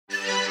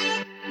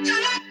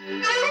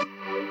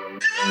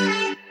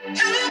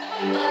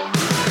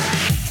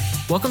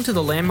Welcome to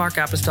the Landmark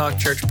Apostolic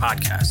Church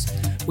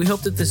podcast. We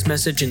hope that this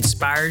message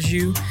inspires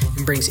you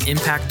and brings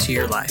impact to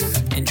your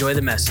life. Enjoy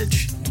the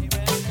message.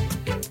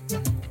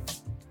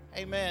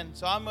 Amen.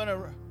 So I'm going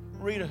to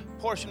read a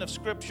portion of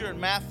scripture in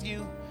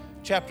Matthew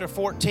chapter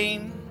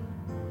 14,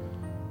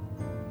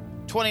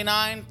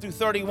 29 through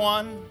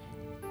 31.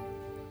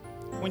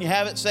 When you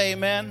have it, say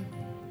amen.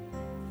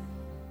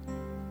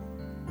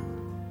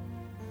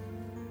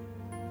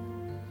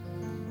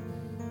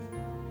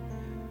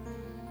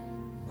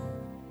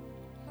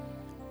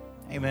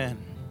 Amen.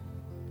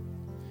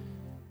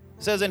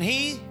 It says, and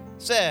he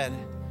said,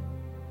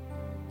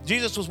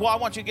 Jesus was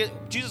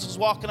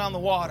walking on the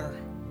water.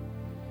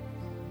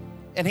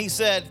 And he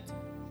said,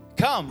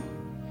 come.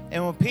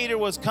 And when Peter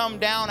was come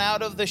down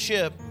out of the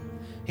ship,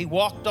 he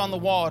walked on the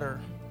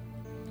water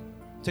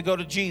to go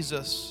to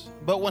Jesus.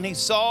 But when he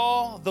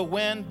saw the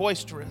wind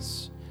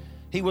boisterous,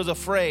 he was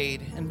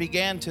afraid and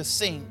began to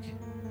sink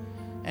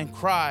and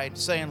cried,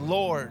 saying,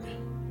 Lord,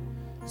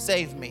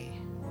 save me.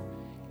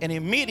 And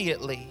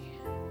immediately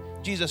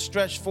Jesus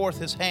stretched forth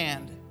his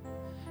hand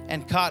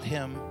and caught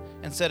him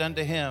and said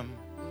unto him,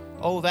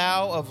 O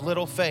thou of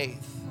little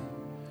faith,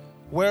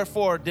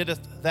 wherefore didst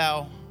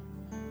thou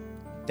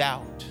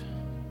doubt?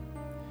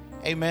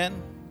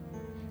 Amen.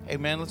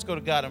 Amen. Let's go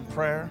to God in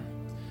prayer.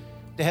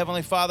 To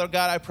Heavenly Father,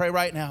 God, I pray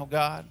right now,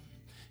 God,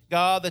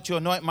 that you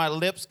anoint my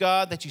lips,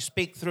 God, that you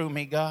speak through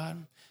me,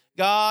 God.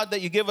 God, that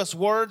you give us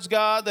words,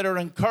 God, that are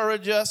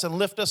encourage us and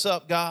lift us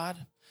up, God.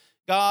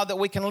 God, that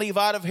we can leave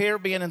out of here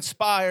being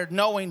inspired,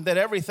 knowing that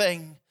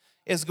everything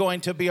is going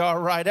to be all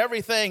right.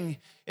 Everything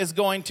is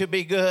going to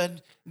be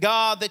good.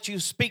 God, that you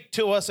speak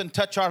to us and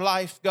touch our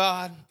life,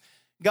 God.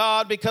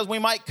 God, because we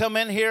might come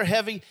in here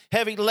heavy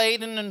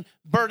laden and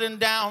burdened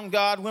down,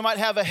 God. We might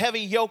have a heavy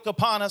yoke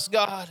upon us,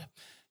 God.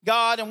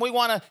 God, and we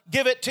want to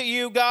give it to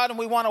you, God, and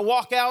we want to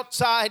walk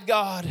outside,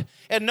 God,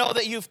 and know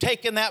that you've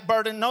taken that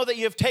burden, know that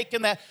you've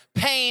taken that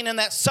pain and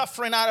that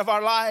suffering out of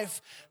our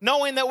life,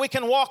 knowing that we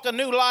can walk a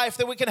new life,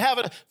 that we can have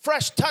a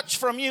fresh touch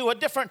from you, a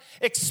different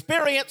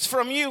experience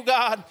from you,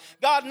 God.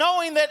 God,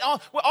 knowing that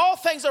all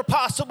things are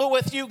possible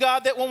with you,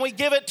 God, that when we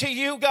give it to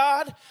you,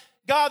 God,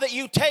 that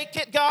you take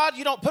it, God,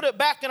 you don't put it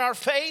back in our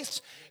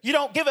face, you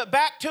don't give it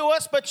back to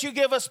us, but you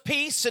give us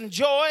peace and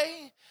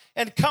joy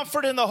and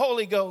comfort in the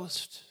Holy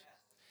Ghost.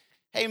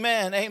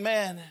 Amen,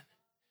 amen,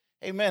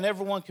 amen.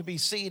 Everyone could be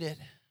seated.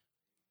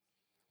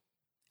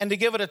 And to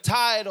give it a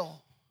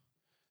title,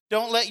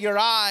 don't let your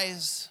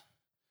eyes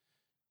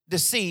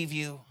deceive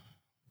you.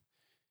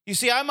 You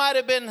see, I might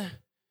have been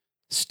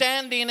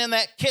standing in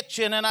that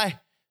kitchen and I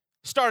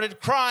started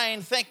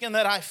crying thinking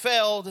that I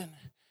failed. And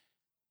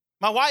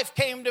my wife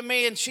came to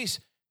me and she's,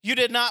 you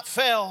did not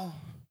fail.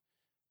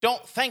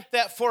 Don't think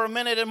that for a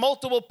minute. And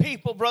multiple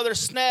people, Brother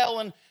Snell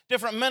and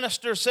different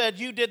ministers said,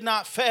 you did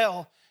not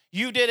fail.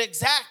 You did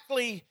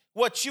exactly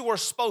what you were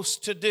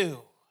supposed to do.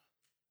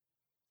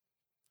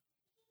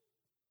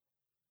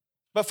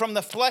 But from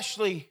the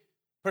fleshly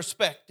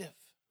perspective,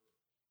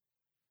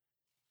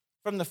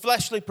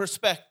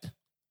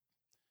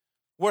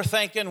 we're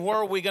thinking, where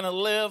are we going to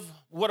live?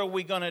 What are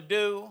we going to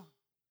do?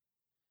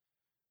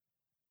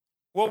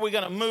 Where are we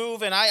going to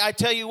move? And I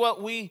tell you what,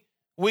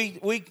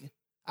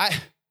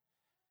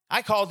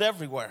 I called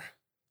everywhere.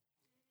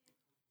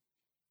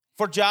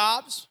 For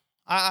jobs,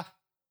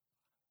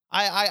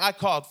 I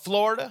called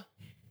Florida.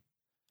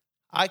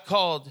 I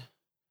called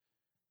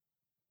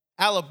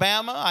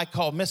Alabama. I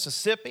called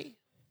Mississippi.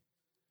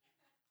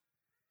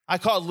 I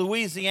called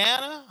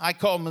Louisiana. I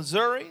called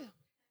Missouri.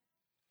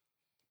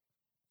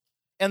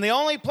 And the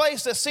only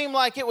place that seemed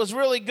like it was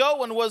really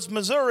going was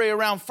Missouri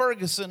around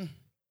Ferguson.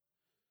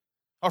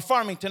 Or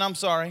Farmington, I'm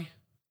sorry.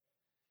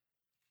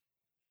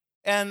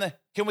 And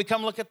can we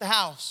come look at the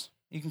house?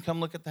 You can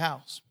come look at the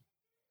house.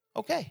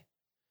 Okay.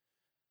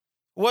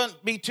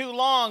 Wouldn't be too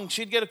long,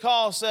 she'd get a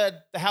call,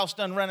 said, the house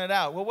done rented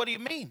out. Well, what do you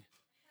mean?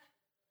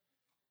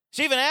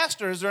 She even asked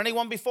her, is there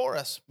anyone before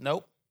us?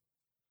 Nope.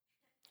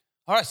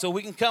 All right, so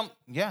we can come.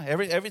 Yeah,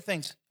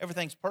 everything's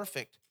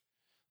perfect.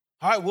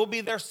 All right, we'll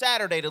be there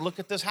Saturday to look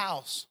at this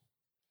house.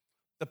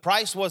 The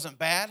price wasn't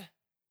bad.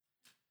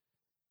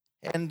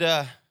 And,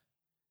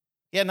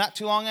 not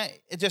too long,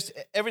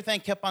 everything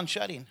kept on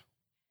shutting.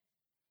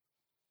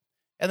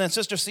 And then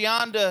Sister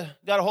Sionda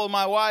got a hold of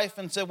my wife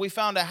and said, we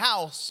found a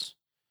house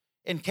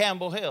in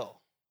Campbell Hill.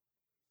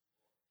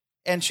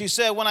 And she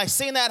said, when I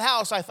seen that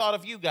house, I thought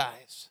of you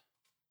guys.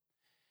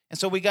 And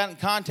so we got in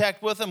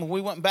contact with them, and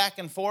we went back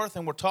and forth,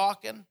 and we're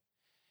talking.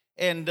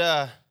 And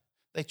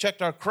they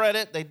checked our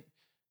credit,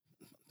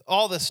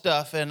 all this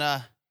stuff,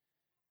 and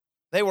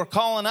they were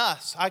calling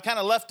us. I kind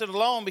of left it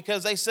alone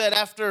because they said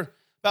after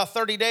about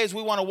 30 days,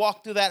 we want to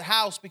walk through that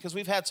house because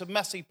we've had some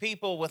messy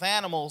people with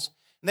animals.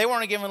 And they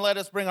weren't even let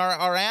us bring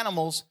our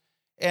animals.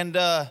 And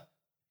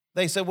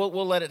they said,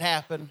 we'll let it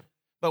happen.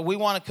 But we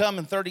want to come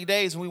in 30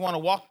 days, and we want to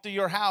walk through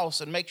your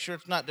house and make sure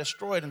it's not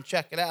destroyed and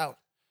check it out.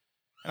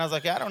 And I was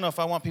like, I don't know if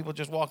I want people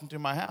just walking through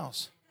my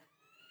house.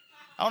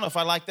 I don't know if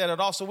I like that at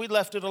all. So we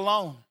left it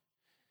alone.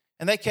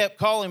 And they kept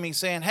calling me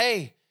saying,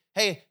 hey,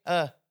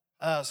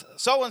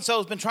 so-and-so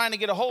has been trying to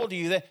get a hold of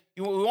you.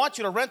 We want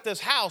you to rent this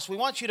house. We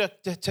want you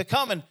to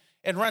come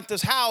and rent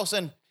this house.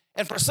 And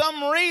for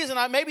some reason,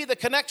 maybe the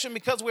connection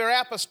because we're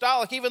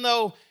apostolic, even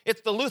though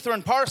it's the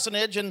Lutheran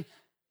parsonage and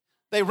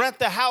they rent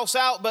the house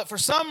out, but for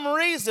some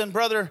reason,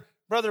 Brother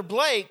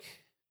Blake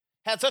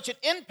had such an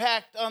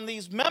impact on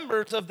these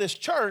members of this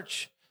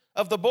church,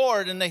 of the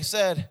board, and they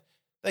said,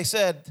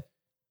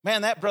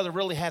 man, that brother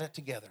really had it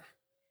together.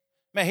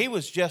 Man, he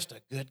was just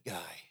a good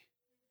guy.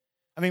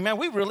 I mean, man,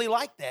 we really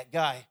liked that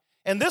guy.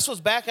 And this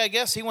was back, I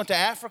guess, he went to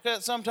Africa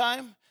at some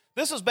time.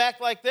 This was back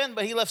like then,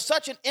 but he left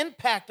such an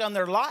impact on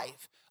their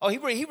life. Oh, he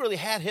really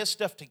had his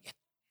stuff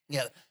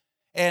together.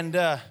 And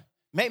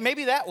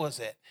maybe that was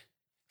it.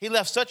 He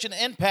left such an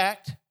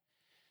impact.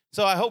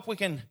 So I hope we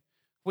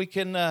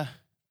can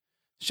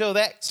show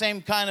that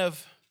same kind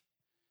of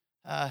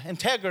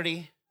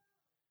integrity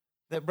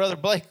that Brother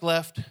Blake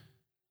left.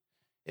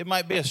 It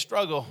might be a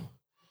struggle.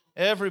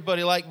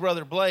 Everybody liked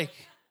Brother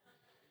Blake.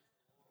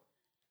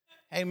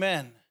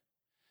 Amen.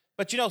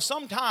 But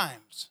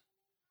sometimes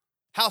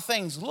how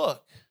things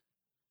look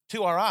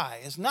to our eye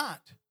is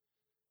not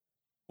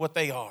what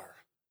they are.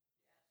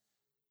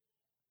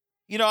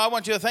 I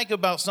want you to think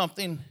about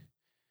something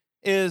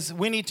is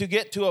we need to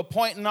get to a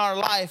point in our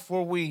life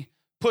where we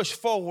push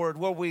forward,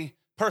 where we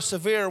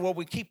persevere, where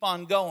we keep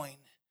on going.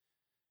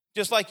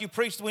 Just like you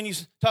preached when you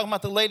talking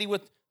about the lady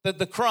with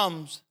the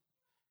crumbs,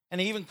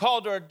 and he even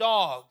called her a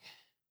dog.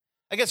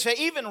 I guess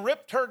he even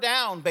ripped her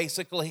down,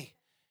 basically.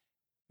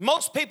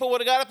 Most people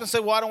would have got up and said,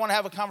 well, I don't want to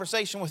have a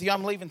conversation with you.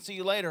 I'm leaving. See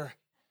you later.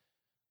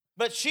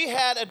 But she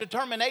had a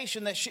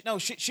determination that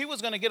she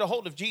was going to get a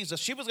hold of Jesus.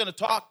 She was going to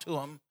talk to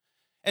him,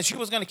 and she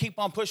was going to keep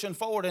on pushing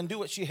forward and do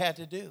what she had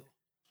to do.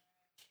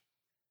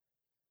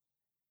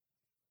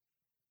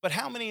 But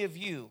how many of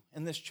you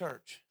in this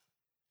church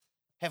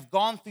have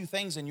gone through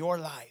things in your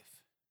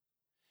life,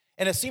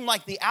 and it seemed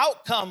like the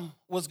outcome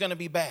was going to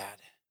be bad?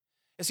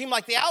 It seemed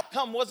like the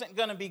outcome wasn't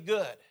going to be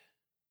good.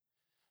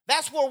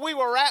 That's where we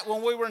were at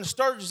when we were in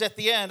Sturgis at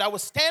the end. I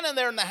was standing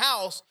there in the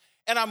house,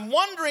 and I'm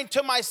wondering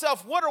to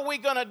myself, what are we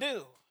going to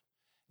do?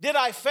 Did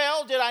I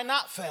fail? Did I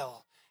not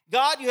fail?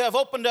 God, you have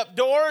opened up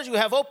doors. You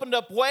have opened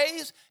up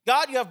ways.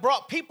 God, you have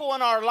brought people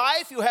in our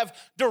life. You have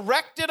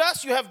directed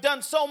us. You have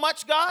done so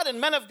much, God.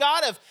 And men of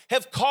God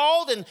have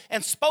called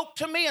and spoke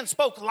to me and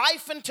spoke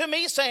life into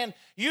me, saying,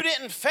 you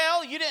didn't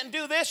fail. You didn't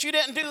do this. You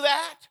didn't do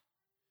that.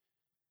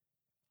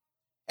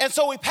 And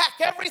so we pack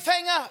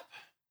everything up.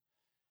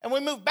 And we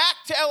moved back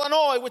to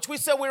Illinois, which we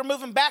said we were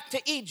moving back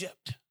to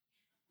Egypt.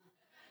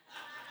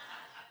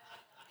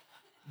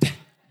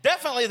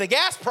 Definitely the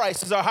gas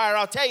prices are higher,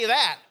 I'll tell you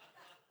that.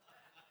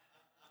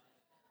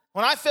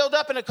 When I filled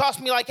up and it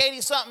cost me like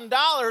 $80-something,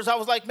 I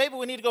was like, maybe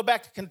we need to go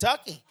back to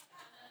Kentucky.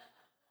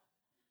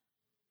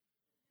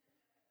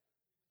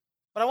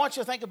 But I want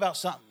you to think about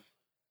something.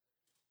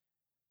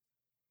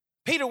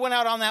 Peter went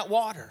out on that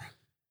water.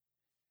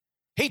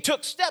 He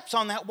took steps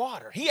on that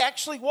water. He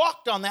actually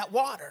walked on that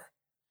water.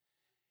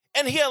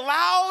 And he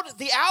allowed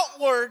the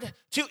outward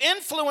to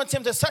influence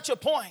him to such a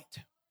point.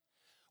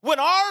 When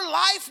our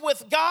life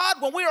with God,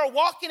 when we are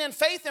walking in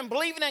faith and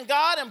believing in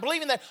God and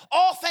believing that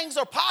all things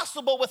are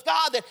possible with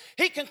God, that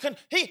he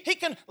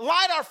can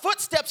light our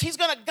footsteps, he's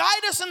going to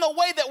guide us in the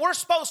way that we're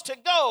supposed to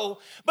go.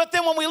 But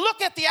then when we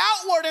look at the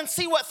outward and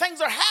see what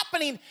things are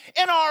happening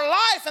in our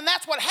life, and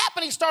that's what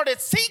happened, he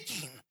started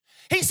seeking.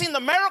 He's seen the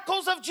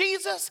miracles of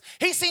Jesus.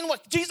 He's seen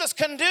what Jesus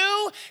can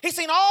do. He's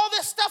seen all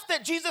this stuff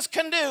that Jesus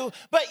can do.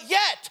 But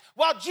yet,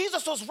 while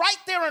Jesus was right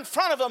there in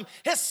front of him,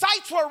 his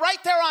sights were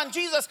right there on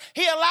Jesus,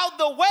 he allowed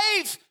the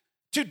waves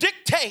to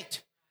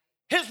dictate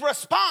his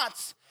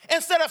response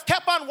instead of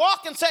kept on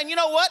walking saying, you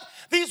know what,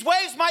 these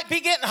waves might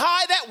be getting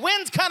high, that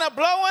wind's kind of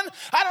blowing,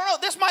 I don't know,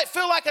 this might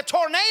feel like a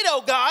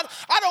tornado, God,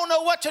 I don't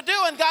know what to do.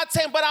 And God's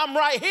saying, but I'm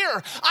right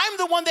here. I'm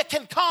the one that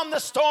can calm the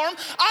storm.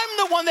 I'm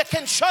the one that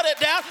can shut it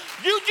down.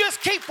 You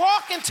just keep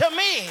walking to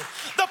me.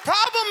 The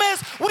problem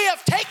is we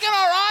have taken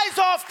our eyes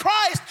off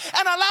Christ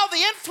and allowed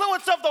the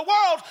influence of the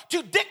world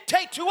to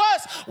dictate to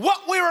us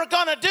what we were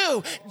going to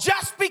do.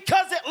 Just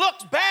because it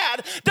looks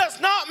bad does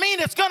not mean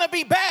it's going to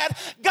be bad.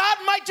 God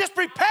might just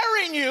be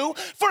preparing you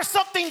for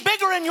something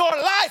bigger in your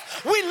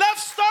life. We left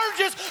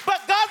Sturgis, but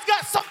God's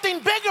got something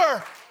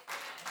bigger.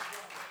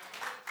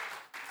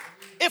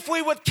 If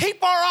we would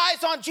keep our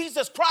eyes on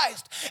Jesus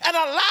Christ and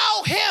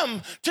allow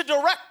him to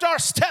direct our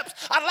steps,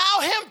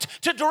 allow him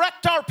to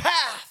direct our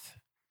path,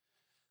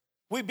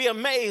 we'd be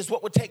amazed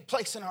what would take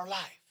place in our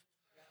life.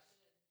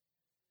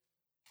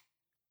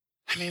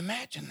 I mean,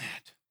 imagine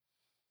that.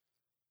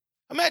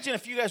 Imagine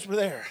if you guys were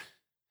there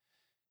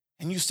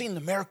and you've seen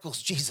the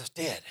miracles Jesus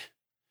did.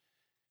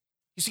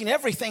 You've seen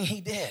everything he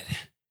did.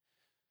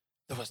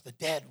 There was the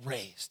dead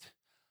raised,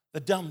 the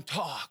dumb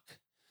talk,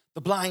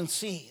 the blind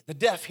see, the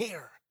deaf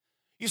hear.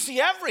 You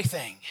see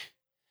everything.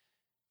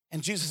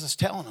 And Jesus is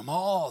telling them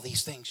all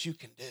these things you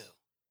can do.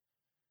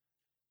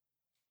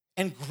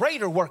 And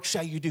greater work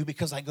shall you do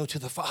because I go to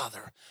the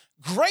Father.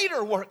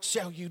 Greater work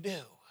shall you do.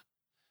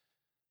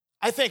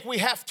 I think we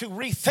have to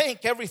rethink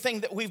everything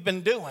that we've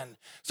been doing.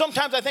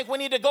 Sometimes I think we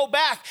need to go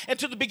back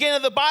into the beginning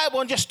of the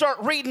Bible and just start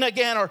reading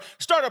again, or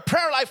start a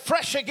prayer life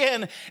fresh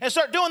again and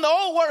start doing the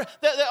old word.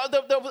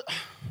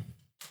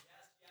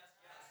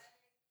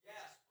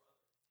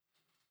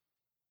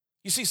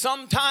 You see,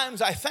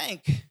 sometimes I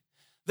think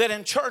that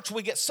in church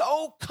we get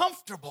so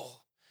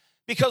comfortable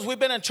because we've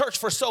been in church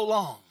for so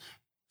long.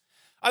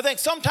 I think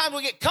sometimes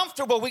we get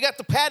comfortable. We got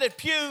the padded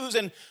pews,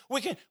 and we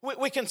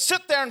can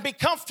sit there and be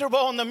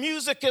comfortable, and the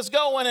music is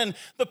going, and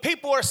the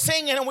people are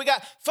singing, and we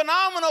got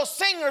phenomenal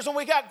singers, and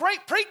we got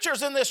great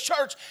preachers in this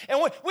church, and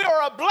we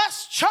are a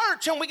blessed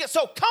church, and we get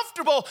so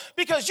comfortable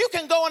because you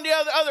can go into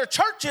other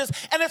churches,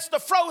 and it's the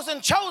frozen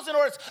chosen,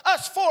 or it's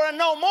us four and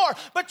no more,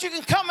 but you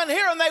can come in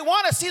here, and they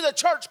want to see the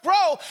church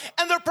grow,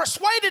 and they're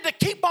persuaded to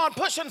keep on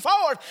pushing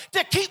forward,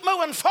 to keep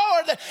moving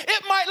forward.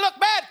 It might look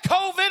bad,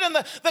 COVID, and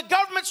the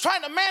government's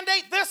trying to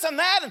mandate this and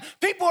that, and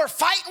people are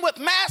fighting with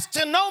masks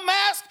and no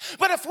masks.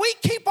 But if we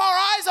keep our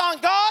eyes on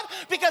God,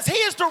 because He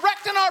is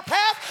directing our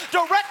path,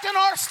 directing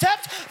our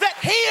steps, that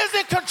He is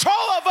in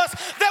control of us,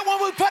 that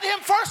when we put Him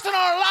first in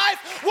our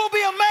life, we'll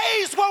be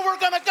amazed where we're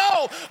going to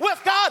go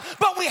with God.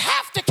 But we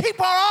have to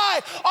keep our eye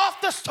off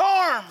the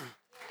storm.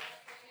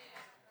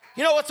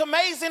 You know, what's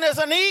amazing is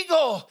an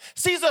eagle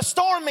sees a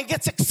storm and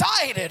gets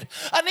excited.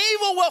 An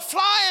eagle will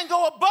fly and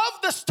go above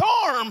the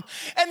storm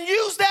and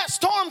use that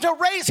storm to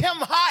raise him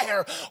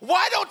higher.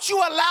 Why don't you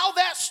allow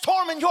that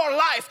storm in your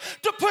life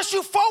to push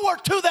you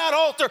forward to that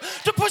altar,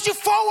 to push you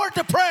forward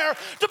to prayer,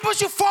 to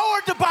push you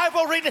forward to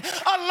Bible reading?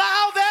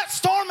 Allow that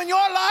storm in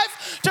your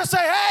life to say,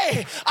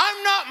 hey,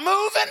 I'm not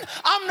moving,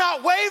 I'm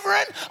not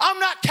wavering, I'm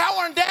not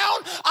cowering down,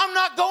 I'm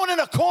not going in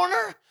a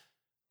corner,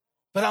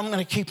 but I'm going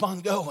to keep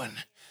on going.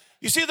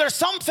 You see, there's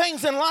some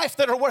things in life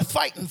that are worth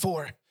fighting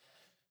for.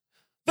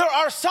 There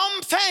are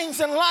some things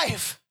in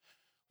life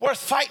worth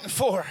fighting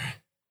for.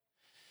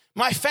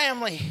 My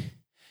family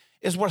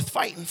is worth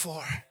fighting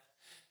for.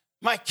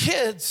 My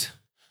kids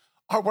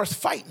are worth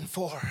fighting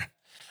for.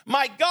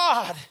 My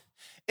God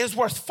is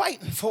worth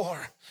fighting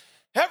for.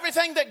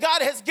 Everything that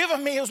God has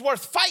given me is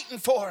worth fighting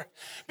for.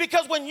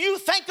 Because when you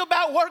think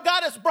about where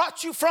God has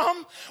brought you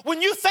from,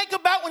 when you think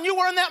about when you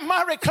were in that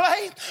miry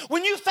clay,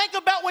 when you think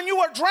about when you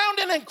were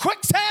drowning in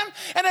quicksand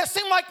and it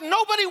seemed like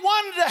nobody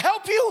wanted to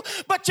help you,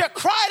 but you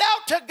cried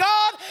out to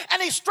God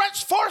and He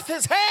stretched forth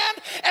His hand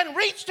and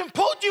reached and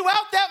pulled you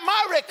out that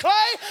miry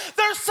clay,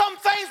 there's some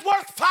things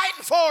worth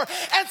fighting for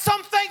and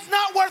some things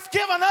not worth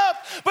giving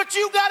up. But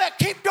you got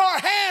to keep your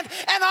hand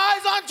and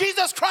eyes on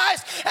Jesus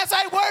Christ and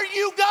say, where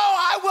you go,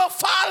 I will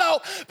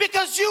follow,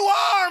 because you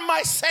are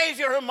my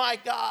Savior and my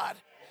God.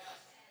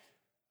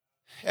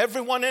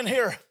 Everyone in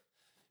here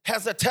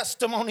has a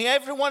testimony.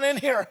 Everyone in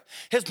here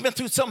has been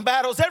through some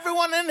battles.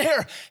 Everyone in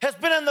here has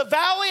been in the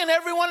valley, and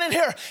everyone in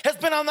here has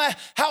been on the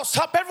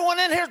housetop. Everyone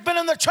in here has been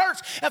in the church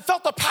and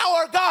felt the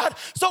power of God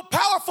so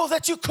powerful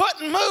that you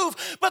couldn't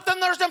move. But then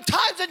there's them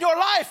times in your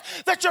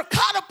life that you're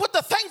caught up with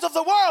the things of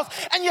the world,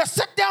 and you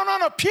sit down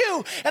on a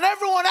pew and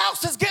everyone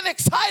else is getting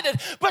excited,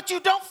 but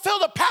you don't feel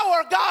the power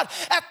of God.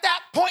 At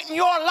that point in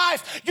your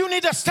life, you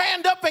need to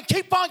stand up and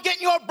keep on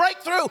getting your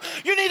breakthrough.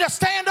 You need to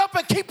stand up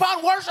and keep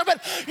on worshiping.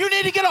 You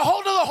need to get a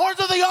hold of the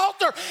horns of the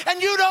altar,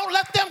 and you don't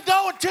let them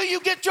go until you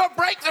get your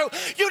breakthrough.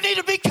 You need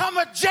to become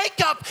a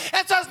Jacob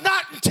and says,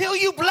 not until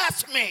you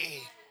bless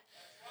me.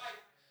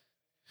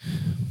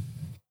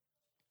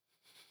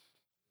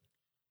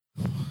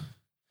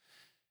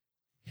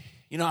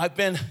 You know, I've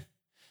been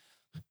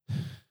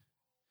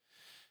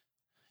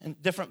in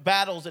different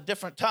battles at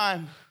different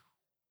times.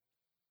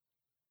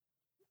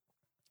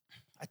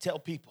 I tell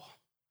people,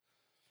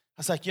 I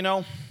was like, you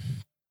know,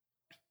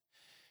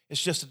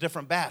 it's just a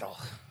different battle.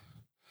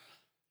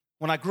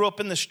 When I grew up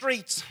in the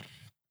streets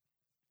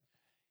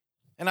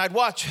and I'd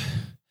watch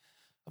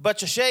a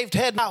bunch of shaved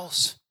head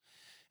house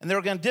and they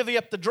were going to divvy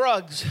up the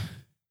drugs,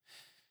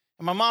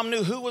 and my mom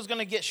knew who was going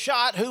to get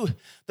shot, who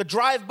the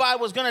drive-by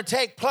was going to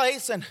take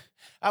place, and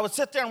I would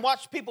sit there and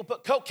watch people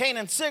put cocaine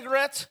in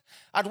cigarettes.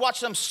 I'd watch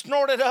them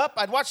snort it up.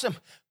 I'd watch them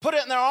put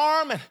it in their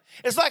arm. And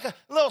it's like a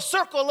little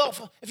circle,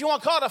 if you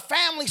want to call it a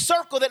family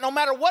circle, that no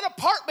matter what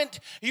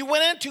apartment you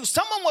went into,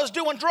 someone was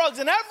doing drugs,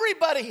 and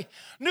everybody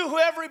knew who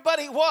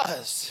everybody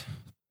was.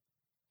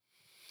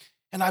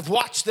 And I've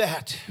watched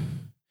that.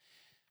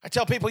 I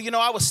tell people, you know,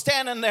 I was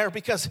standing there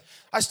because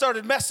I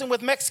started messing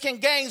with Mexican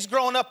gangs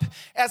growing up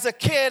as a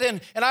kid, and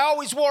I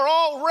always wore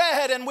all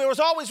red, and we was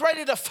always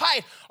ready to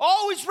fight,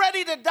 always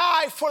ready to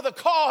die for the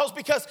cause,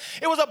 because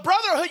it was a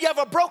brotherhood. You have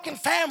a broken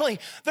family.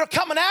 They're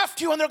coming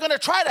after you, and they're going to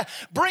try to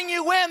bring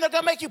you in. They're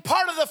going to make you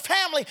part of the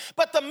family,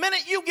 but the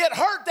minute you get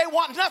hurt, they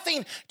want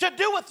nothing to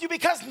do with you,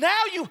 because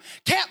now you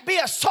can't be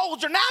a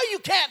soldier. Now you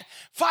can't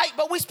fight,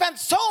 but we spend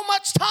so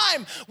much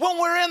time when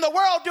we're in the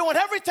world doing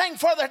everything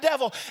for the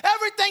devil,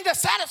 everything to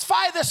satisfy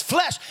this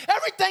flesh,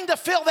 everything to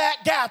fill that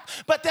gap.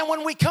 But then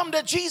when we come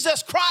to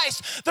Jesus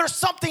Christ, there's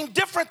something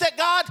different that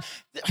God...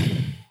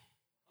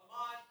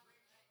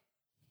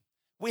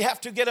 We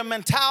have to get a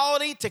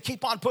mentality to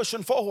keep on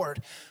pushing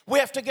forward. We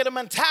have to get a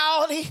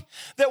mentality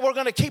that we're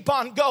going to keep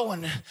on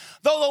going.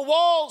 Though the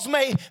walls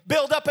may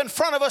build up in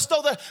front of us,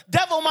 though the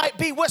devil might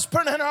be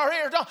whispering in our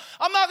ear.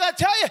 I'm not going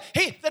to tell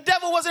you, the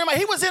devil wasn't in my ear.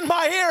 He was in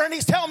my ear and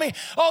he's telling me,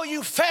 oh,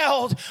 you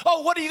failed.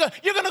 Oh, what are you going to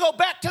do? You're going to go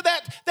back to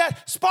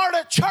that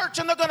Sparta church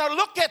and they're going to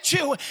look at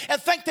you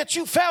and think that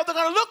you failed. They're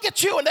going to look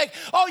at you and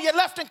you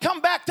left and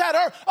come back that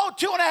earth. Oh,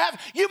 2.5.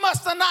 You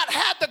must have not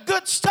had the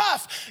good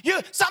stuff.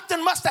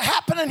 Something must have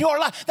happened in your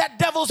life. That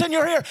devil's in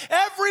your ear.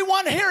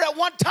 Everyone here at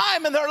one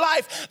time in their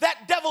life,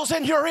 that devil's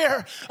in your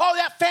ear. Oh,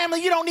 that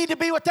family, you don't need to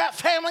be with that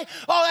family.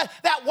 Oh,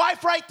 that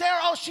wife right there,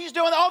 oh, she's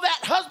doing, oh, that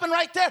husband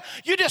right there,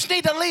 you just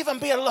need to leave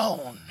and be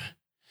alone.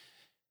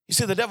 You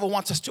see, the devil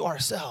wants us to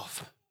ourselves.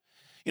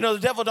 You know, the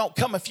devil don't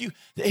come if you,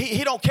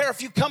 he don't care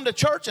if you come to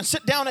church and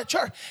sit down at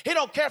church. He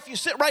don't care if you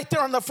sit right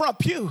there on the front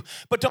pew,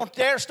 but don't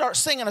dare start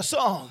singing a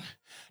song.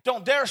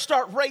 Don't dare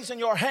start raising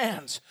your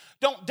hands.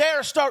 Don't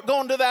dare start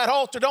going to that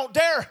altar. Don't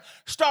dare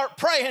start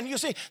praying. You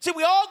see,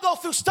 we all go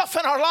through stuff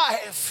in our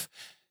life.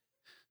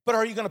 But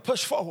are you going to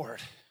push forward?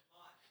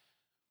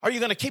 Are you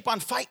going to keep on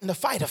fighting the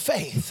fight of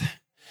faith?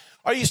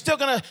 Are you still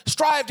going to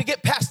strive to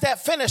get past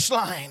that finish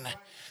line?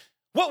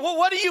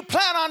 What do you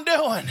plan on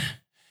doing?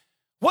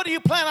 What do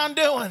you plan on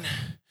doing?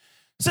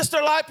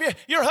 Sister Lipe,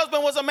 your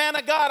husband was a man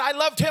of God. I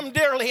loved him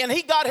dearly, and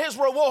he got his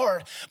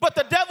reward. But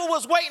the devil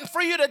was waiting for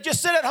you to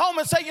just sit at home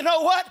and say, you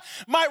know what?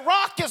 My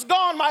rock is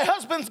gone. My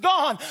husband's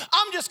gone.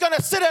 I'm just going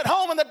to sit at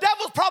home. And the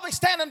devil's probably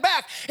standing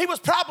back. He was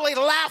probably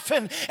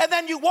laughing. And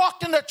then you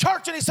walked into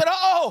church, and he said,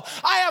 oh,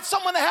 I have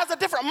someone that has a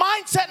different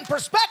mindset and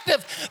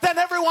perspective than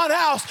everyone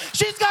else.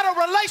 She's got a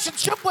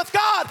relationship with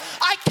God.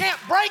 I can't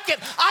break it.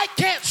 I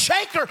can't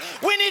shake her.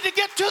 We need to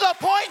get to the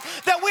point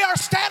that we are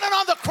standing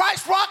on the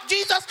Christ rock,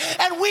 Jesus,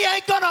 and we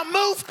ain't gonna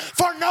move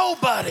for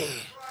nobody.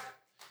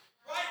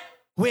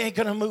 We ain't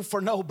gonna move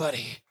for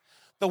nobody.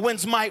 The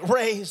winds might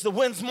raise, the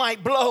winds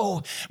might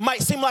blow,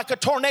 might seem like a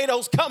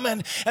tornado's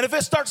coming. And if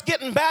it starts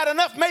getting bad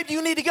enough, maybe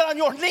you need to get on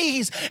your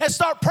knees and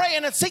start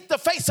praying and seek the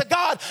face of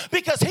God,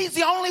 because he's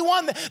the only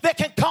one that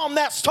can calm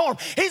that storm.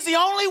 He's the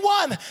only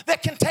one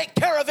that can take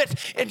care of it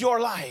in your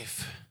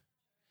life.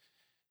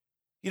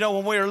 You know,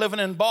 when we were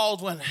living in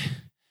Baldwin,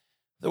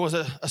 there was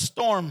a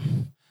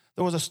storm.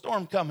 There was a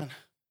storm coming.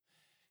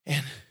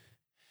 And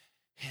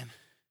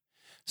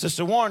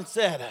Sister Warren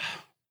said,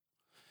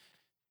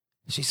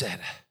 she said,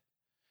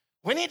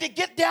 we need to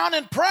get down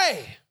and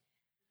pray.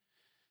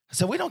 I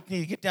said, we don't need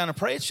to get down and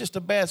pray. It's just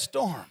a bad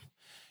storm.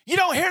 You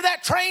don't hear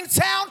that train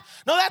sound?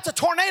 No, that's a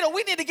tornado.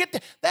 We need to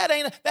get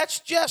that's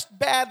just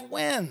bad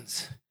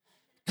winds.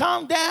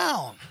 Calm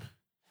down.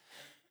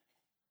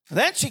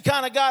 Then she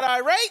kind of got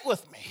irate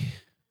with me.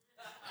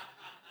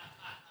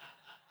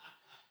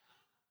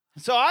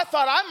 So I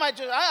thought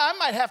I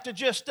might have to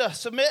just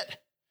submit.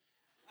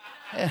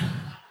 Yeah.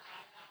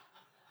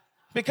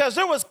 Because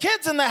there was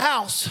kids in the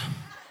house.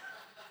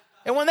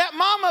 And when that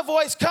mama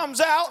voice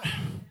comes out,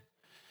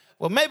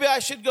 well, maybe I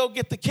should go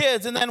get the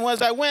kids. And then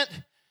as I went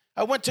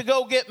to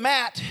go get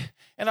Matt,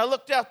 and I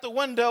looked out the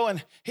window,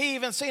 and he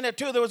even seen it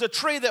too. There was a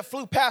tree that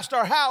flew past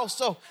our house.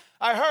 So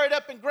I hurried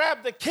up and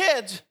grabbed the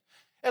kids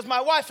as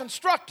my wife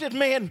instructed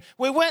me, and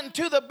we went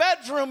into the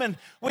bedroom, and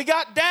we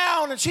got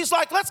down, and she's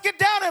like, let's get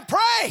down and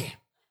pray.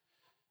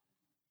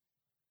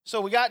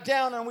 So we got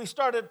down and we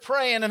started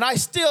praying, and I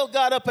still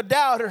got up a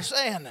doubter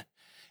saying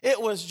it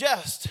was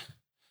just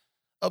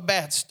a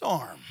bad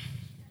storm.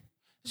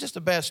 It's just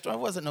a bad storm. It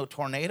wasn't no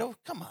tornado.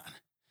 Come on.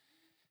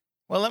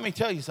 Well, let me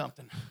tell you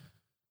something.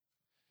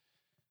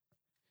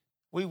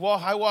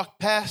 I walked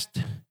past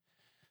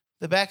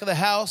the back of the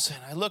house, and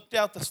I looked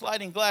out the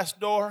sliding glass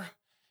door,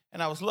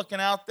 and I was looking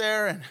out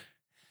there, and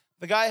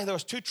there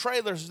was two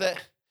trailers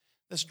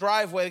this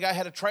driveway. The guy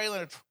had a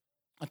trailer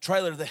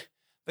that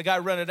the guy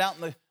rented out,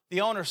 and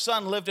the owner's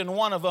son lived in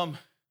one of them.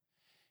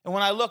 And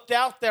when I looked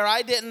out there,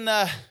 I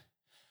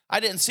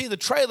didn't see the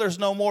trailers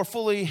no more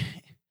fully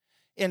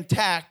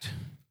intact.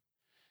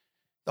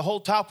 The whole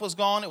top was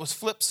gone. It was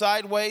flipped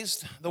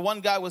sideways. The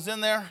one guy was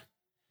in there.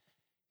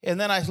 And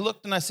then I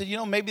looked and I said,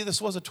 maybe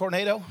this was a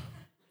tornado.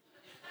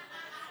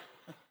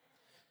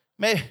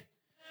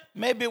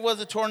 Maybe it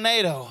was a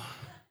tornado.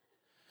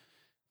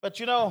 But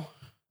there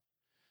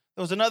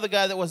was another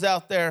guy that was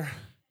out there,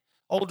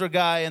 older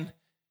guy, and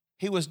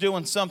he was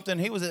doing something.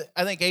 He was,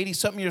 I think,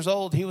 80-something years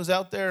old. He was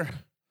out there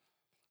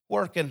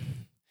working,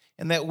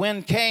 and that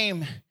wind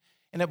came,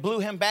 and it blew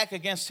him back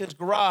against his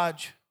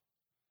garage.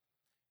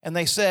 And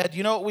they said,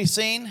 you know what we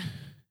seen?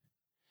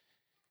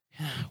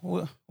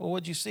 Well,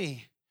 what'd you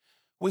see?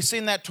 We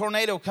seen that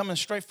tornado coming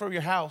straight for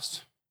your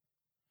house.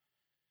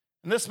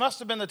 And this must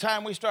have been the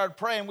time we started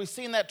praying. We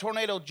seen that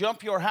tornado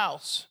jump your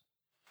house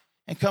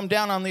and come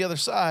down on the other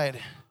side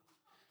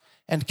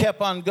and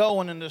kept on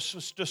going and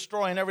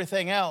destroying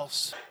everything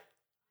else.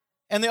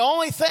 And the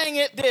only thing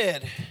it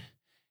did,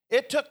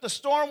 it took the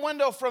storm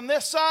window from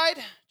this side,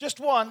 just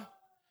one,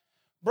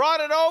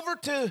 brought it over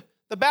to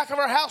the back of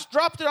our house,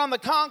 dropped it on the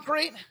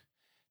concrete,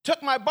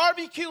 took my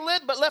barbecue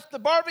lid but left the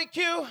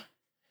barbecue,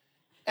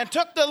 and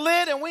took the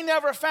lid, and we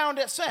never found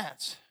it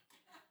since.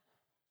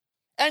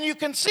 And you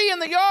can see in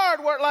the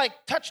yard where it like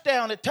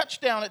touchdown, it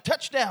touchdown, it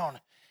touchdown.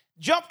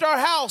 Jumped our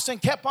house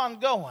and kept on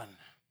going.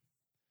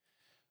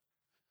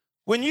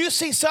 When you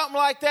see something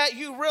like that,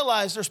 you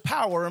realize there's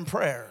power in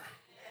prayer.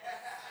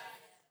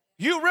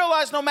 You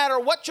realize no matter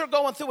what you're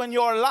going through in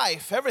your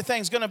life,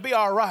 everything's going to be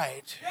all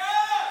right.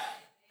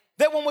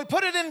 That when we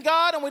put it in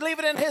God and we leave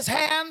it in His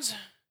hands,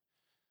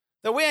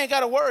 that we ain't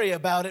got to worry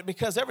about it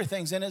because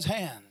everything's in His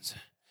hands.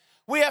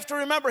 We have to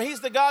remember He's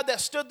the God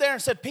that stood there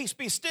and said, peace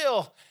be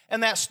still,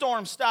 and that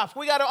storm stopped.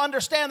 We got to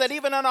understand that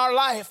even in our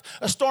life,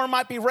 a storm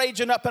might be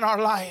raging up in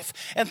our life,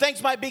 and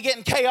things might be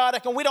getting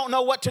chaotic, and we don't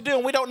know what to do,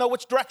 and we don't know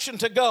which direction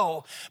to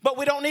go. But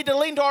we don't need to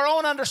lean to our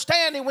own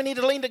understanding. We need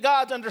to lean to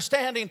God's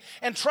understanding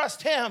and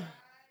trust Him.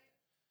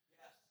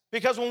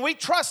 Because when we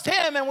trust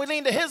Him and we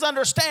lean to His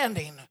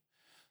understanding,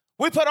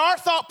 we put our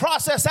thought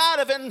process out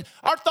of it, and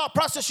our thought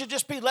process should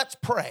just be, let's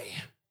pray.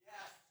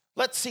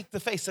 Let's seek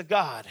the face of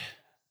God.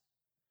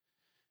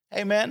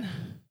 Amen.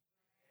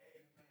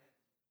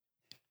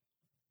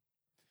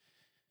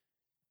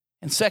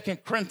 In 2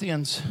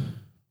 Corinthians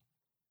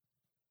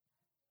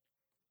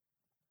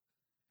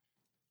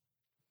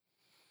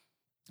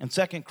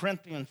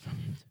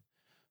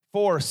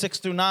 4, 6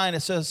 through 9,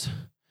 it says,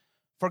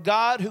 for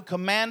God who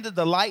commanded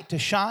the light to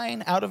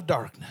shine out of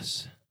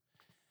darkness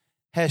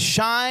has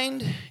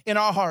shined in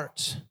our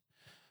hearts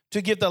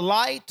to give the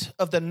light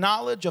of the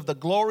knowledge of the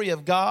glory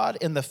of God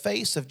in the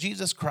face of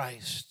Jesus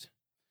Christ.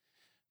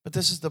 But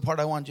this is the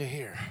part I want you to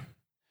hear.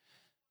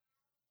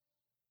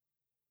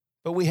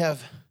 But we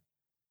have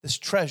this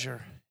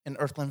treasure in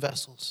earthen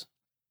vessels.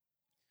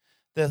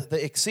 The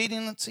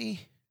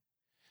exceedancy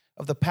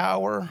of the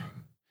power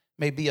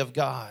may be of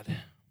God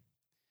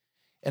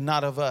and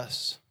not of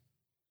us.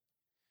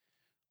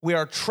 We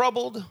are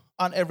troubled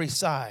on every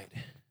side,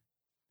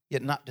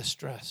 yet not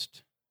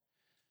distressed.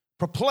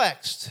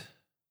 Perplexed,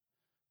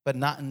 but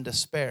not in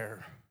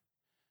despair.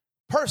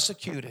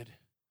 Persecuted,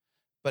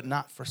 but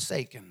not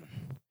forsaken.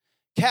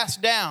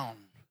 Cast down,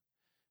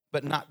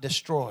 but not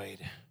destroyed.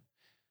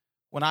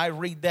 When I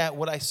read that,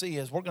 what I see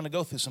is we're going to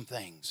go through some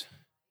things,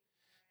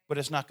 but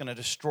it's not going to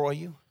destroy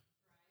you.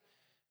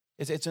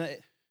 Have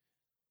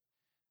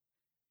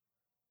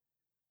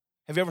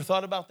you ever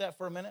thought about that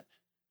for a minute?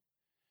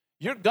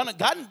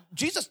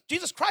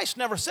 Jesus Christ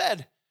never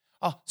said,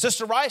 oh,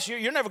 Sister Rice,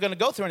 you're never going to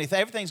go through anything.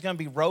 Everything's going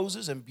to be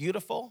roses and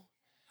beautiful.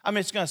 I mean,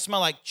 it's going to smell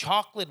like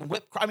chocolate and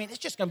whipped cream. I mean, it's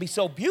just going to be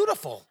so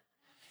beautiful.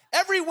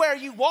 Everywhere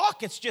you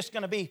walk, it's just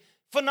going to be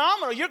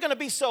phenomenal. You're going to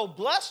be so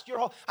blessed.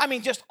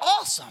 Just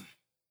awesome.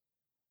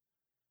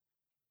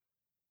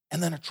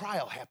 And then a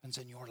trial happens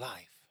in your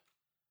life.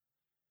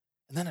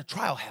 And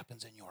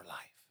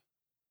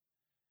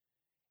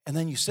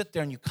then you sit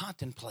there and you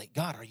contemplate,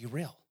 God, are you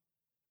real?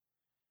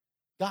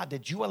 God,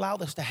 did you allow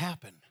this to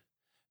happen?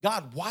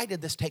 God, why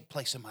did this take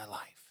place in my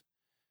life?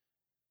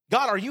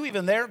 God, are you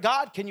even there?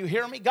 God, can you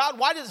hear me? God,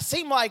 why does it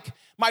seem like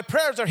my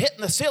prayers are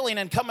hitting the ceiling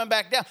and coming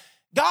back down?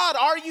 God,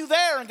 are you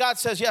there? And God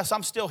says, yes,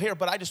 I'm still here,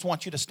 but I just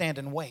want you to stand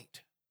and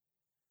wait.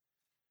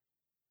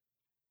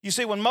 You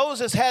see, when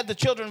Moses had the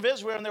children of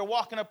Israel and they're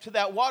walking up to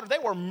that water, they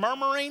were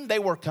murmuring, they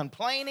were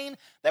complaining.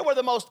 They were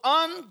the most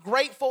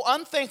ungrateful,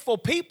 unthankful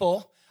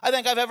people I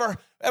think I've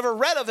ever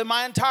read of in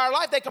my entire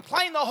life. They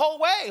complained the whole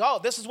way. Oh,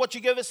 this is what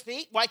you give us to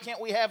eat? Why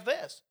can't we have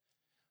this?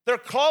 Their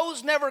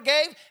clothes never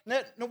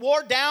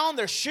wore down.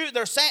 Their shoes.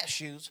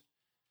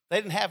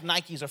 They didn't have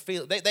Nikes or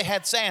Fila. They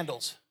had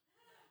sandals.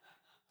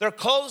 Their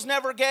clothes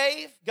never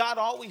gave. God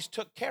always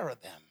took care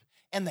of them.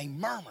 And they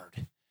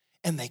murmured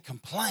and they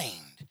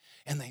complained.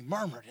 And they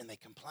murmured and they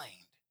complained.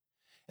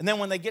 And then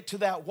when they get to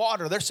that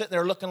water, they're sitting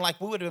there looking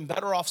like we would have been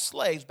better off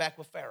slaves back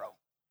with Pharaoh.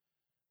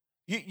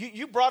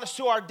 You brought us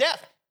to our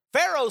death.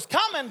 Pharaoh's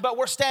coming, but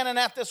we're standing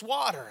at this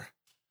water.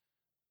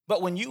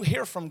 But when you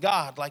hear from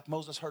God, like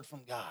Moses heard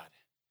from God,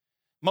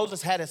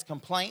 Moses had his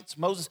complaints.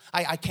 Moses,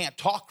 I can't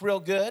talk real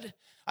good.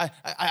 I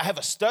have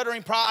a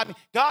stuttering problem.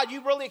 God,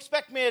 you really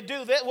expect me to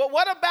do this? Well,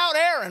 what about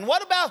Aaron?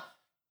 What about?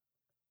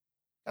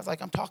 God's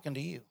like, I'm talking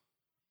to you.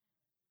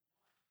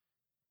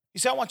 You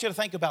see, I want you to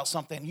think about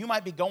something. You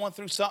might be going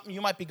through something.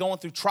 You might be going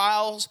through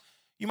trials.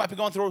 You might be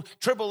going through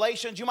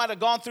tribulations. You might have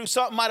gone through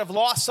something, might have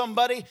lost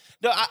somebody.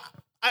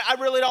 I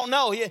really don't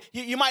know.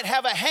 You might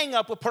have a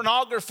hang-up with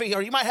pornography,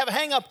 or you might have a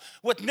hang-up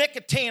with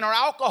nicotine or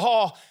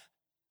alcohol.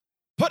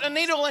 Put a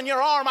needle in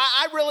your arm.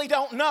 I really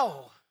don't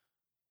know.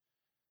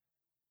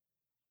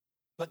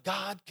 But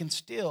God can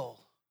still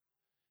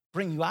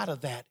bring you out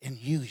of that and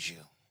use you.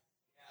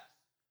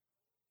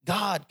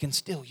 God can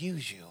still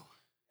use you.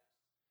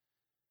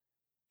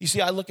 You see,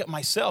 I look at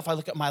myself, I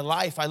look at my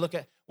life, I look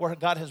at where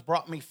God has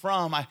brought me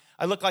from. I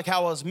look like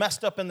how I was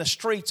messed up in the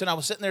streets, and I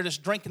was sitting there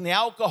just drinking the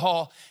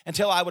alcohol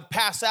until I would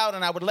pass out,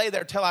 and I would lay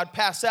there till I'd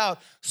pass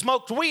out.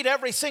 Smoked weed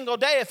every single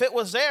day if it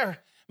was there.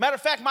 Matter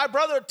of fact, my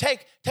brother would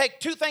take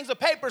 2 things of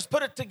papers,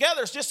 put it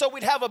together just so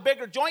we'd have a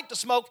bigger joint to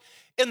smoke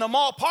in the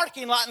mall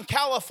parking lot in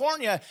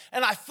California.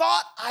 And I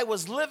thought I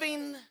was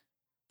living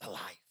the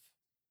life.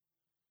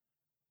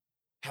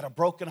 Had a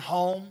broken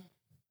home.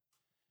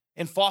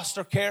 in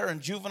foster care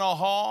and juvenile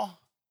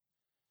hall.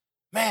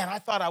 Man, I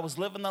thought I was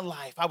living the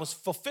life. I was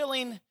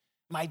fulfilling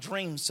my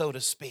dream, so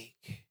to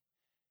speak.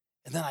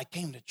 And then I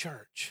came to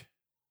church,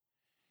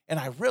 and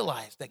I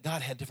realized that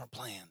God had different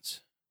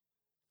plans.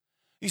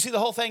 You see, the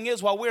whole thing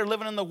is, while we're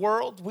living in the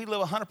world, we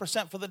live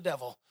 100% for the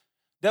devil.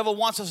 Devil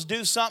wants us to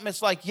do something.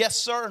 It's like, yes,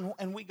 sir,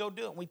 and we go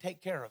do it, and we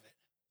take care of it.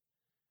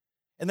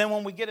 And then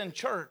when we get in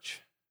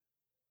church,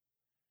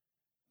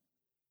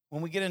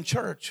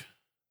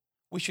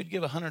 we should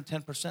give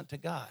 110% to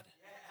God.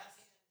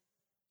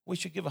 We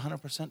should give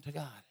 100% to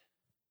God.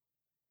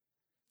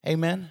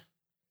 Amen?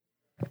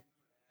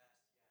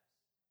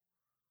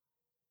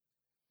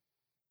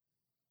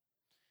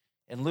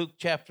 In Luke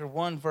chapter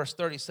 1, verse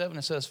 37,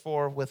 it says,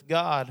 for with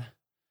God,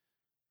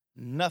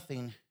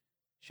 nothing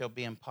shall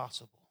be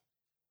impossible.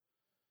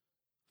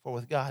 For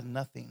with God,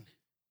 nothing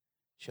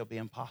shall be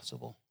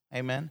impossible.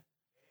 Amen?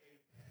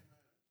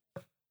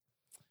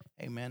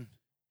 Amen.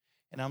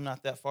 And I'm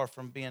not that far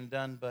from being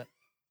done, but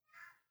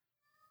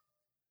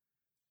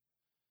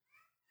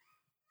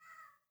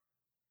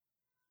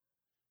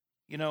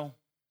you know,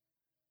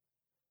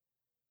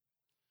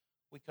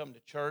 we come to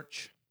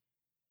church.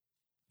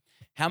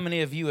 How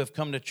many of you have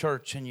come to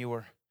church and you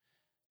were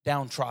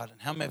downtrodden?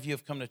 How many of you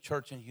have come to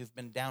church and you've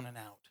been down and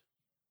out?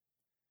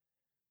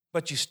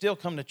 But you still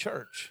come to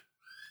church.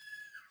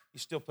 You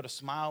still put a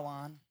smile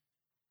on.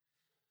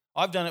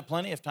 I've done it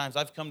plenty of times.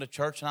 I've come to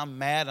church and I'm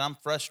mad and I'm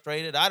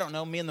frustrated. I don't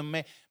know,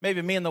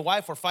 maybe me and the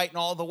wife were fighting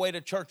all the way to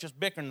church, just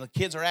bickering. The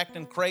kids are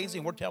acting crazy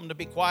and we're telling them to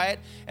be quiet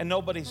and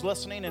nobody's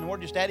listening and we're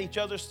just at each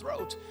other's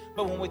throats.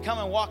 But when we come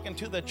and walk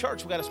into the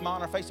church, we got a smile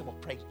on our face and well,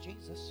 praise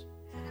Jesus.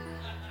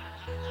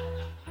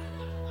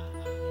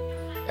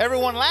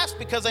 Everyone laughs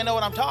because they know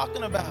what I'm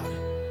talking about.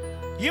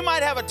 You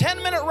might have a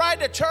 10-minute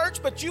ride to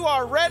church, but you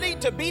are ready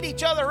to beat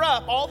each other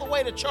up all the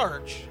way to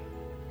church.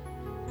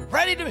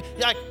 Ready to be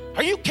like,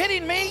 are you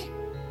kidding me?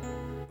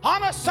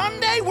 On a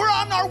Sunday, we're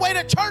on our way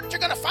to church. You're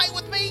going to fight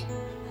with me?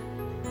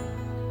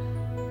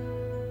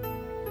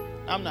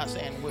 I'm not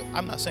saying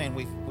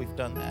we've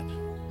done that.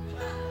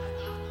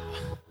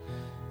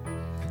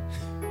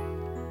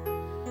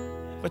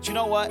 But you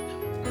know what?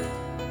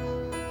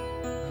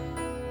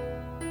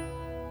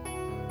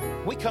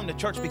 We come to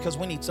church because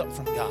we need something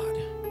from God.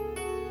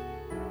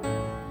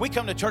 We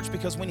come to church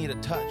because we need a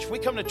touch. We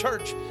come to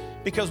church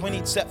because we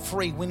need set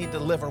free. We need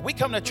deliver. We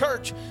come to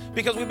church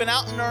because we've been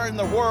out in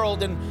the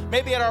world and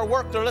maybe at our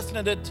work they're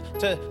listening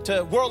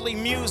to worldly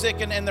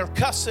music and they're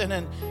cussing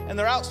and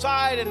they're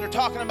outside and they're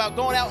talking about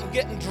going out and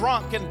getting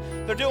drunk and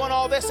they're doing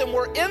all this and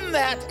we're in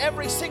that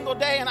every single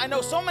day. And I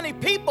know so many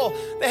people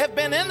that have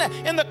been in that.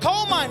 In the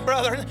coal mine,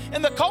 brother,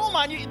 in the coal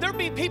mine, there'll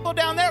be people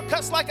down there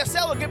cuss like a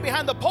sailor, get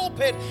behind the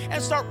pulpit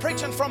and start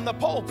preaching from the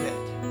pulpit.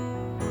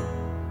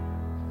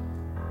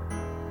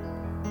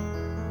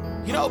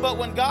 You know, but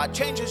when God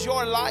changes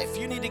your life,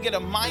 you need to get a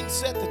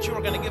mindset that you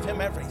are going to give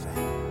him everything.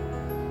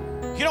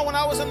 You know, when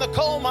I was in the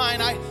coal mine,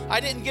 I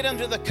didn't get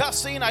into the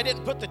cussing. I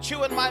didn't put the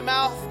chew in my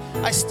mouth.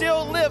 I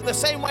still live the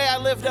same way I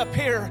lived up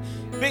here.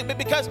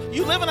 Because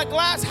you live in a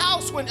glass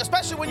house,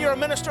 especially when you're a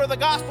minister of the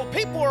gospel,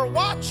 people are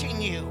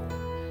watching you.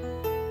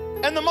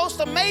 And the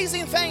most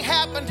amazing thing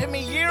happened to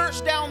me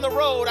years down the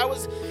road. I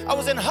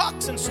was in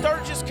Hucks in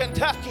Sturgis,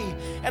 Kentucky,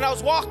 and I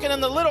was walking,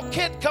 and the little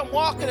kid come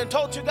walking and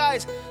told you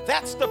guys,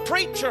 that's the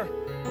preacher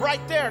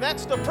right there.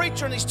 That's the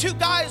preacher. And these two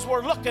guys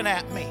were looking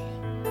at me.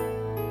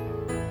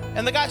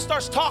 And the guy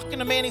starts talking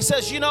to me, and he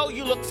says, you know,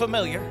 you look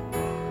familiar.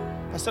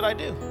 I said, I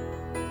do.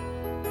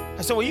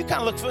 I said, well, you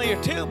kind of look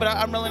familiar too, but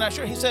I'm really not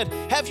sure. He said,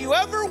 have you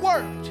ever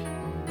worked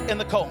in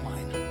the coal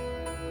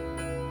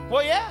mine?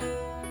 Well, yeah.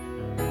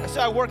 I said,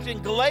 I worked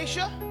in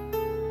Galatia.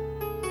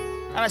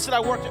 And I said, I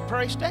worked at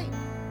Prairie State.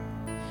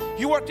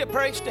 You worked at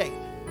Prairie State.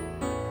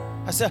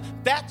 I said,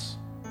 that's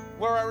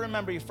where I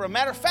remember you from.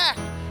 Matter of fact,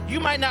 you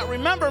might not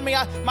remember me.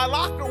 My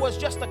locker was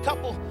just a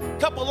couple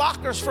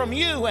lockers from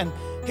you. And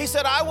he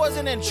said, I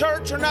wasn't in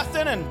church or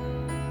nothing.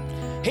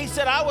 And he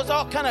said, I was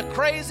all kind of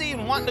crazy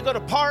and wanting to go to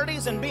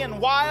parties and being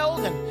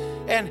wild.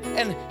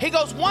 And he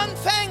goes, one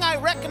thing I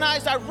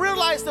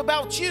realized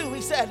about you,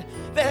 he said,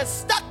 that has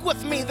stuck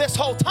with me this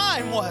whole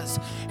time was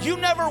you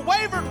never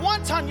wavered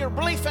once on your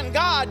belief in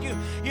God.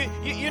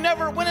 You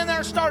never went in there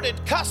and started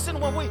cussing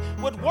when we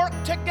would work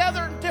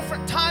together in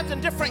different times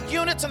in different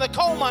units in the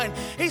coal mine.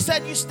 He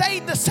said you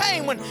stayed the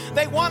same when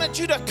they wanted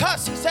you to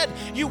cuss. He said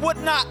you would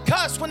not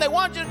cuss. When they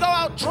wanted you to go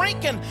out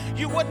drinking,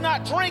 you would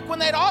not drink. When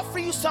they'd offer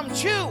you some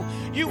chew,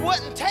 you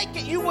wouldn't take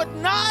it. You would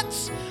not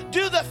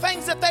do the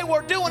things that they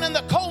were doing in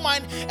the coal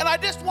mine. And I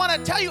just want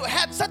to tell you, it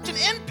had such an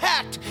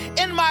impact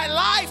in my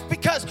life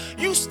because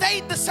you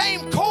stayed the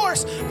same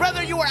course,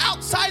 whether you were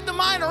outside the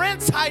mine or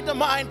inside the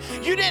mine.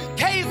 You didn't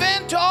cave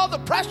in to all the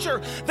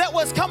pressure that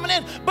was coming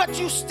in, but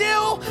you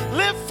still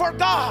lived for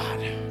God.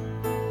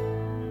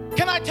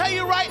 Can I tell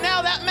you right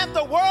now, that meant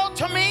the world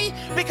to me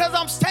because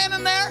I'm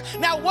standing there.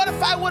 Now, what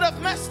if I would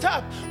have messed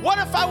up? What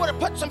if I would have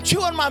put some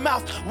chew in my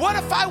mouth? What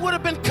if I would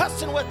have been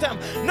cussing with them?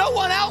 No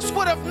one else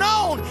would have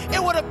known.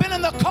 It would have been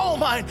in the coal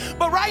mine.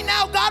 But right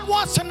now, God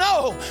wants to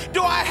know,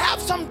 do I have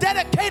some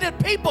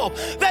dedicated people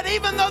that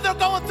even though they're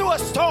going through a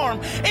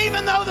storm,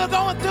 even though they're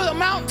going through the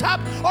mountaintop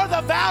or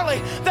the valley,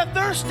 that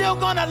they're still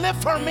going to live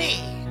for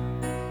me?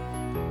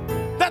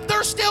 That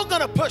they're still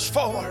going to push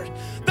forward,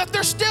 that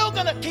they're still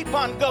going to keep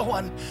on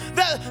going.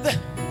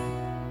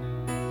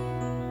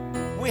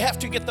 We have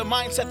to get the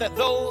mindset that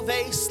though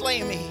they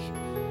slay me,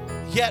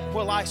 yet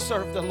will I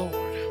serve the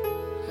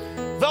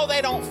Lord. Though they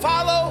don't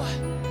follow,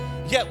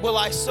 yet will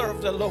I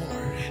serve the Lord.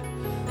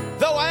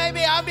 Though I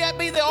may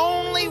be the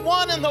only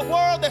one in the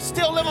world that's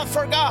still living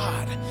for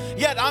God,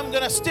 yet I'm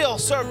going to still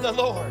serve the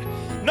Lord.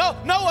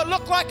 Noah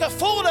looked like a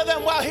fool to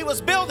them while he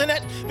was building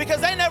it because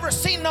they never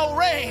seen no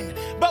rain.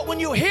 But when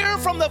you hear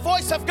from the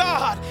voice of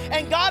God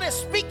and God is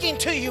speaking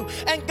to you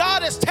and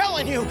God is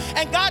telling you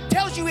and God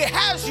tells you He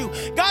has you,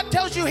 God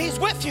tells you He's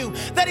with you,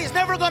 that He's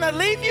never going to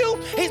leave you,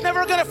 He's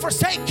never going to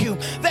forsake you,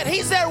 that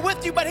He's there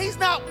with you, but He's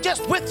not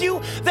just with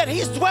you, that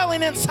He's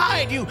dwelling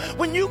inside you.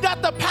 When you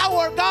got the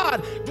power of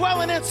God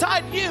dwelling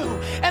inside you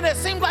and it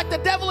seems like the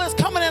devil is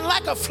coming in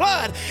like a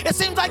flood, it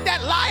seems like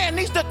that lion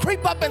needs to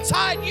creep up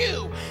inside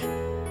you.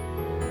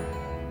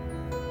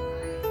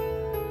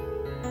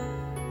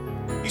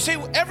 You see,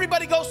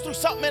 everybody goes through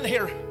something in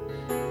here.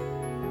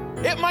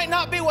 It might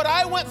not be what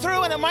I went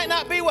through, and it might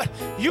not be what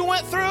you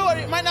went through, or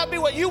it might not be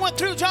what you went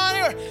through,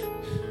 Johnny. Or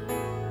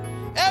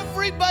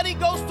everybody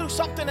goes through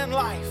something in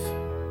life.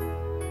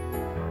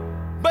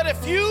 But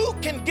if you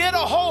can get a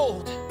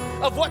hold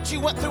of what you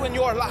went through in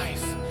your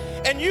life,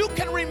 and you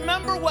can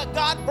remember what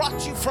God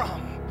brought you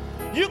from,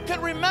 you can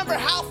remember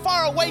how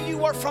far away you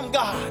were from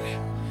God,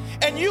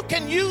 and you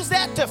can use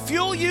that to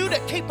fuel you to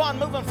keep on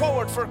moving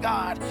forward for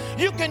God.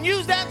 You can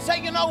use that and say,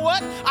 you know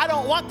what? I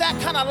don't want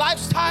that kind of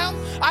lifestyle.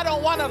 I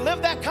don't want to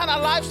live that kind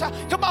of lifestyle.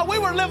 Come on, we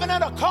were living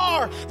in a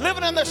car,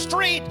 living in the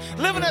street,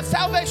 living at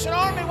Salvation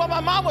Army while my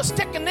mom was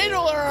sticking a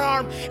needle in her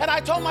arm. And I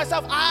told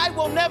myself, I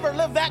will never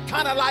live that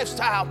kind of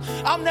lifestyle.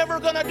 I'm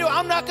never going to do it.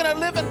 I'm not going to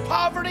live in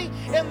poverty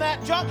in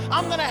that junk.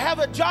 I'm going to have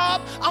a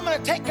job. I'm going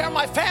to take care of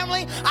my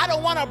family. I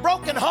don't want a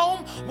broken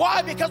home.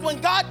 Why? Because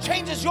when God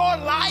changes your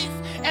life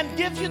and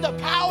gives you the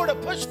power to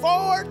push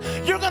forward,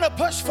 you're going to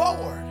push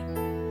forward.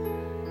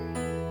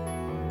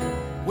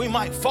 We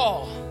might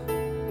fall,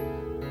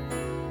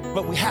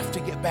 but we have to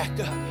get back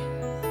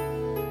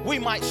up. We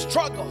might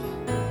struggle,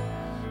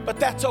 but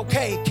that's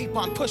okay. Keep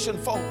on pushing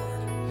forward.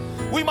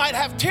 We might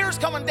have tears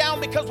coming down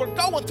because we're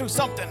going through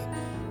something,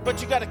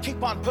 but you got to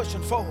keep on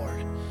pushing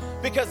forward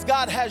because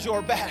God has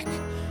your back.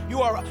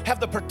 You have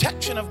the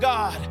protection of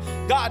God.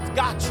 God's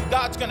got you.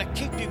 God's going to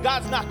keep you.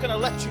 God's not going to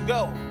let you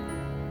go.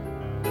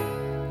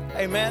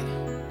 Amen.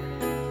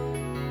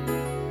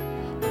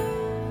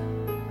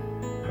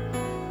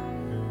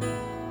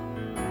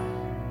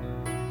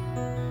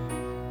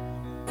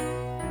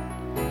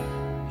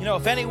 You know,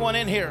 if anyone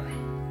in here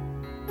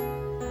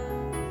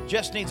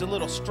just needs a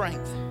little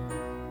strength,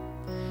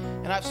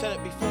 and I've said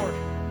it before,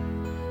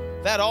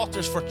 that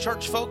altar's for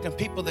church folk and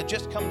people that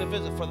just come to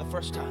visit for the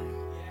first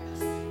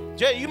time.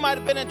 Jay, you might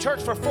have been in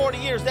church for 40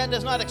 years. That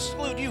does not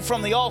exclude you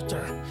from the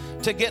altar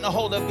to getting a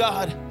hold of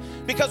God,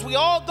 because we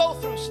all go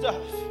through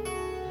stuff.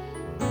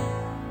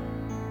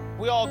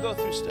 We all go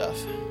through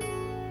stuff.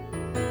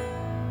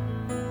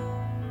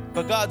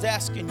 But God's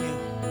asking you,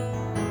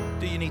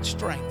 do you need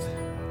strength?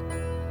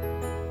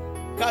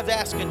 God's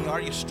asking you,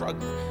 are you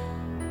struggling?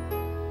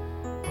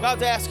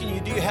 God's asking you,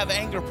 do you have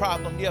anger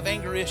problem? Do you have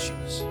anger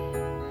issues?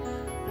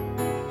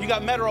 You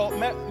got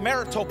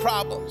marital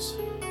problems?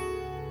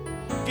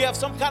 Do you have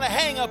some kind of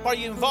hang up? Are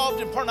you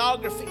involved in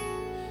pornography?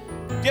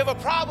 Do you have a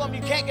problem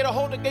you can't get a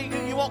hold of?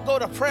 You won't go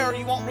to prayer,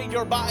 you won't read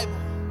your Bible.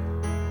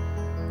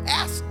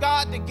 Ask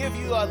God to give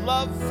you a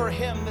love for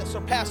Him that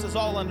surpasses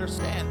all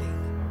understanding.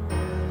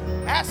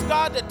 Ask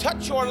God to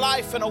touch your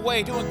life in a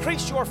way to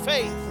increase your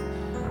faith,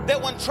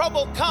 that when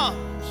trouble comes,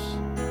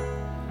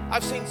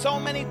 I've seen so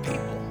many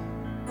people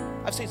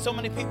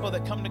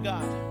that come to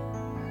God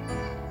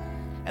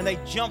and they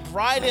jump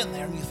right in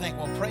there and you think,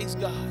 well, praise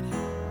God.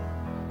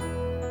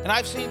 And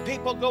I've seen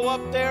people go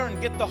up there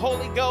and get the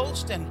Holy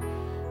Ghost and,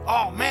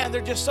 oh man,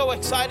 they're just so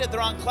excited, they're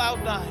on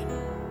cloud nine.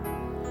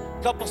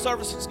 A couple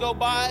services go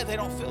by, they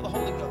don't feel the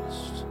Holy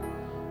Ghost.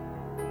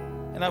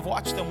 And I've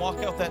watched them walk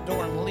out that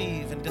door and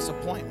leave in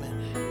disappointment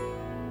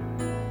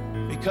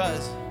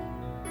because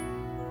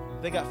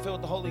they got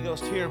filled with the Holy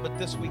Ghost here, but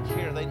this week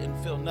here they didn't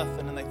feel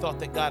nothing and they thought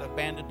that God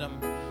abandoned them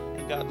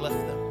and God left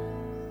them.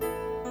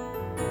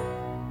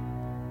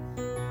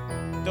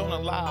 Don't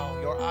allow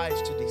your eyes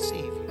to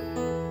deceive you.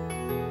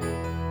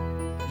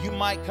 You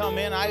might come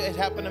in, it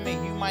happened to me,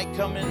 you might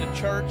come into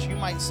church, you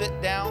might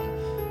sit down,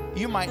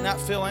 you might not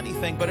feel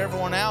anything, but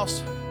everyone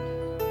else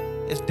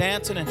is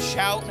dancing and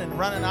shouting and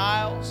running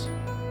aisles.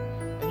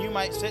 And you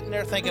might sit in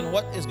there thinking,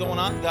 what is going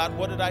on, God?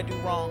 What did I do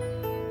wrong?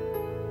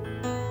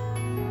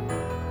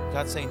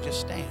 God's saying,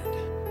 just stand.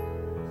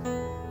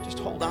 Just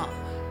hold on.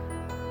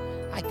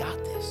 I got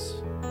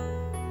this.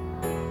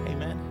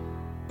 Amen.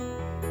 Amen.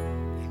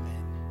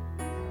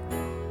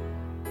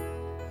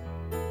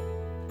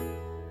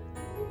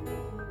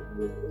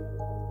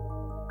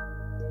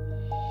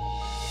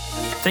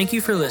 Thank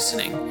you for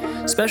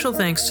listening. Special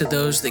thanks to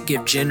those that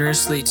give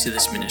generously to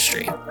this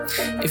ministry.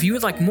 If you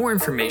would like more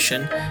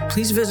information,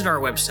 please visit our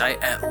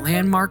website at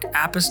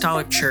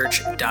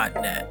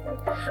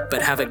landmarkapostolicchurch.net.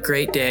 But have a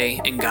great day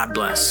and God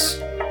bless.